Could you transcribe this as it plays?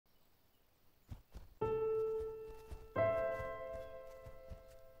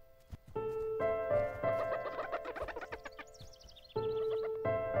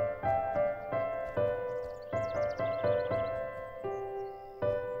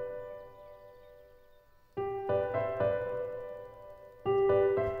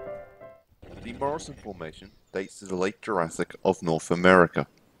Morrison Formation dates to the late Jurassic of North America.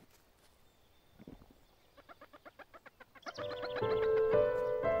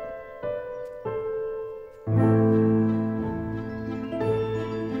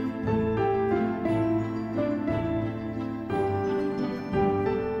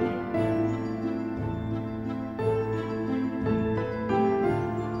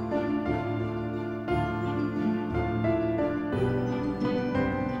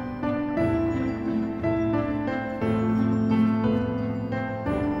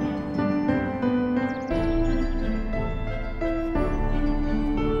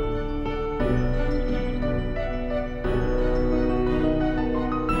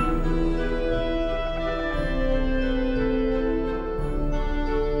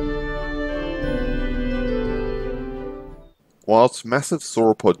 Whilst massive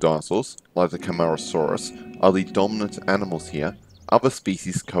sauropod dinosaurs, like the Camarasaurus, are the dominant animals here, other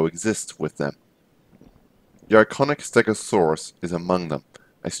species coexist with them. The iconic Stegosaurus is among them,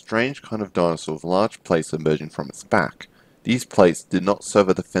 a strange kind of dinosaur with large plates emerging from its back. These plates did not serve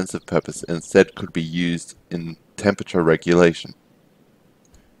a defensive purpose and instead could be used in temperature regulation.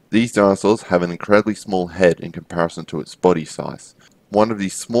 These dinosaurs have an incredibly small head in comparison to its body size, one of the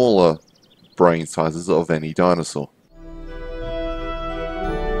smaller brain sizes of any dinosaur.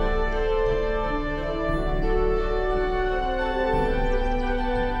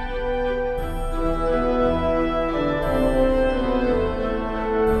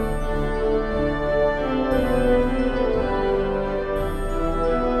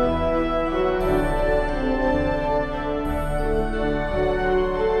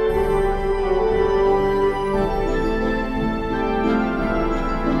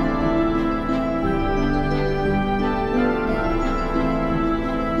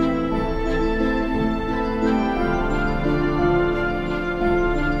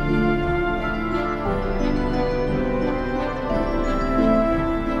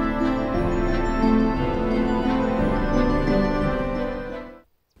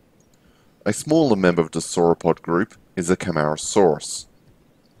 A smaller member of the sauropod group is the Camarasaurus.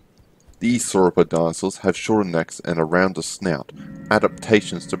 These sauropod dinosaurs have shorter necks and a rounder snout,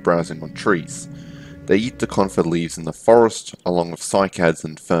 adaptations to browsing on trees. They eat the conifer leaves in the forest along with cycads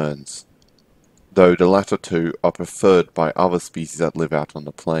and ferns, though the latter two are preferred by other species that live out on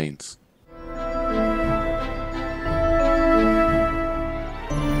the plains.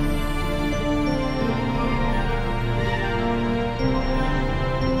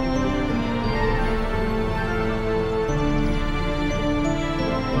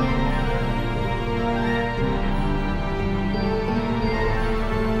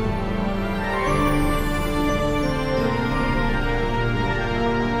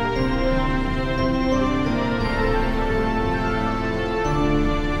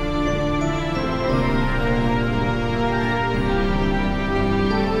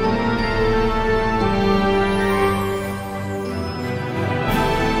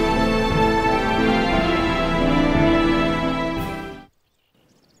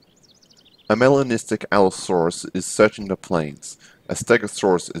 A melanistic Allosaurus is searching the plains. A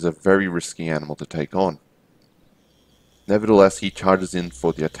Stegosaurus is a very risky animal to take on. Nevertheless, he charges in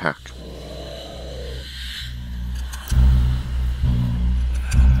for the attack.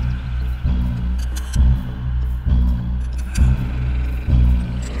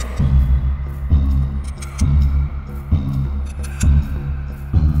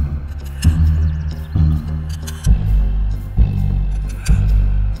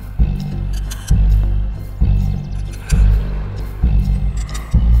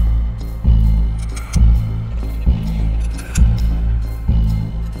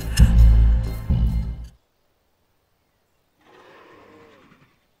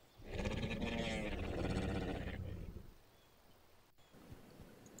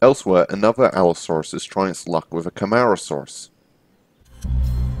 Elsewhere, another Allosaurus is trying its luck with a Camarasaurus.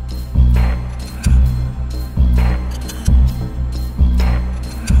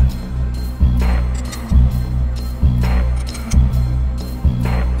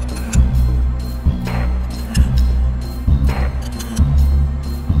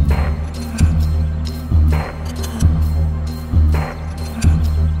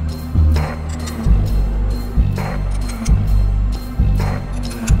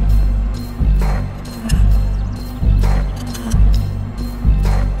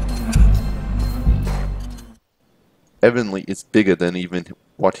 Evidently, it's bigger than even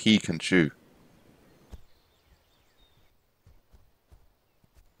what he can chew.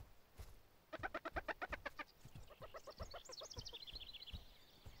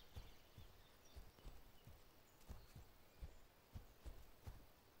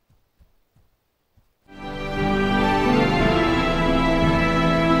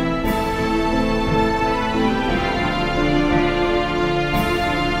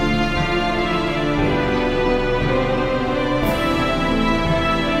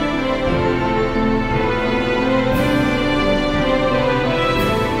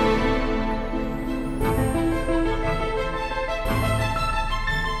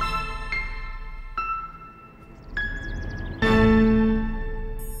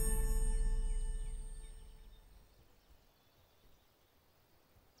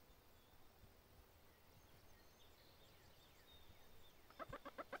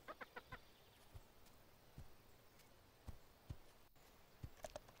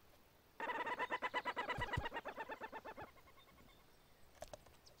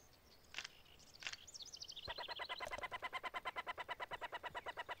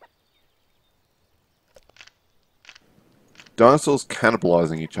 Dinosaurs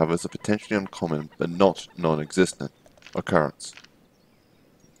cannibalizing each other is a potentially uncommon, but not non-existent, occurrence.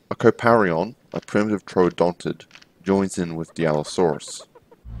 A coparion, a primitive troodontid, joins in with the Allosaurus.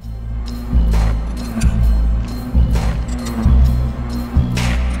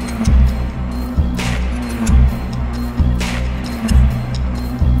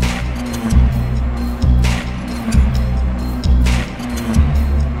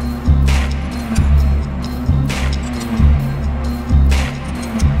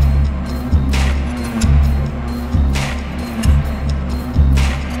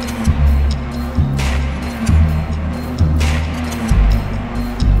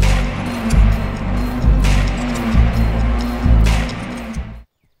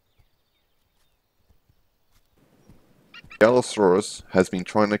 The Allosaurus has been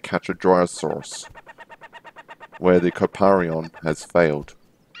trying to catch a Dryosaurus, where the coparion has failed.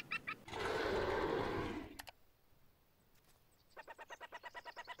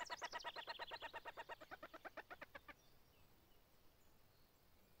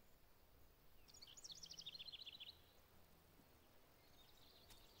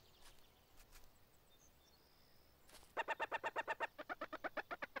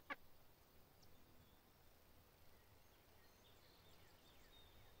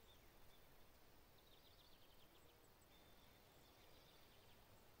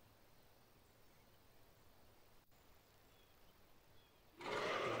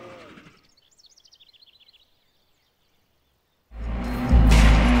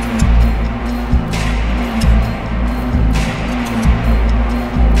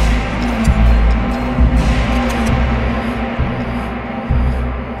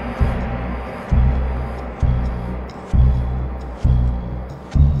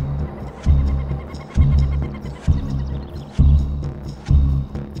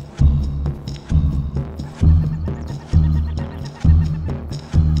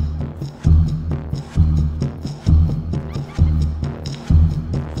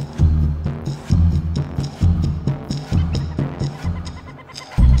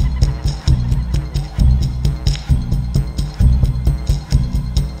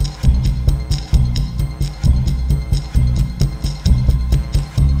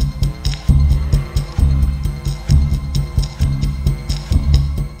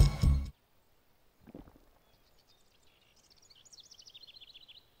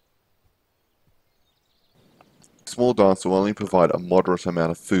 Small dinosaurs will only provide a moderate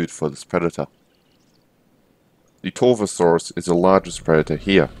amount of food for this predator. The Torvosaurus is the largest predator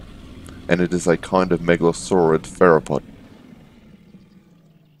here, and it is a kind of megalosaurid theropod.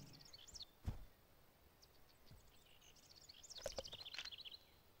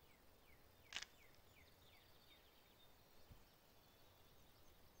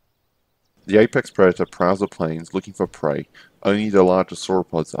 The apex predator prowls the plains looking for prey. Only the larger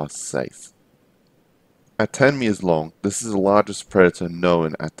sauropods are safe. At 10 meters long, this is the largest predator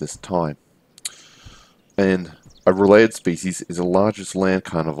known at this time. And a related species is the largest land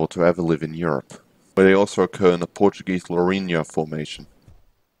carnivore to ever live in Europe, where they also occur in the Portuguese Lourinhã Formation.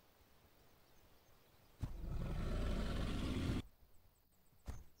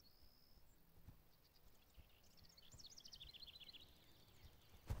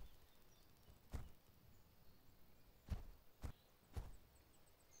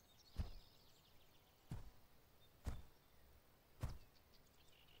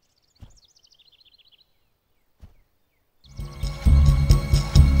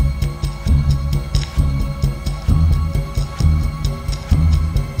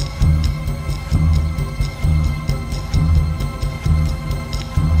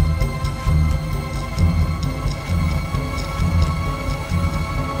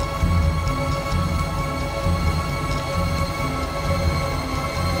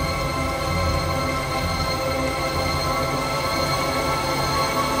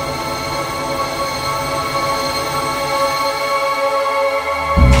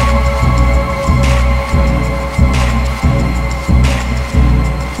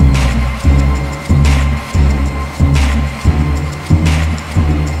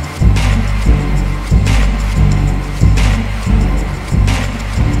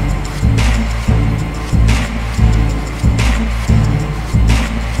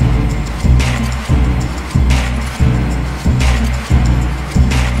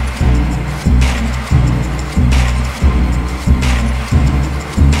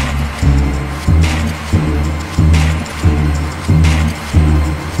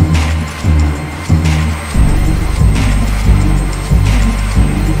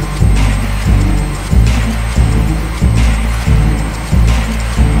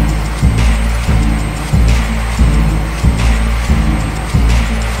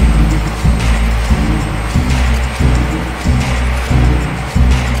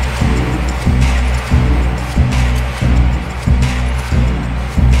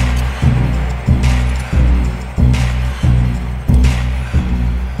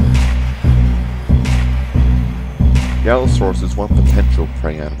 The Allosaurus is one potential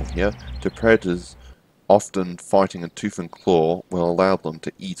prey animal here, to predators often fighting a tooth and claw will allow them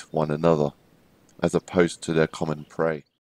to eat one another, as opposed to their common prey.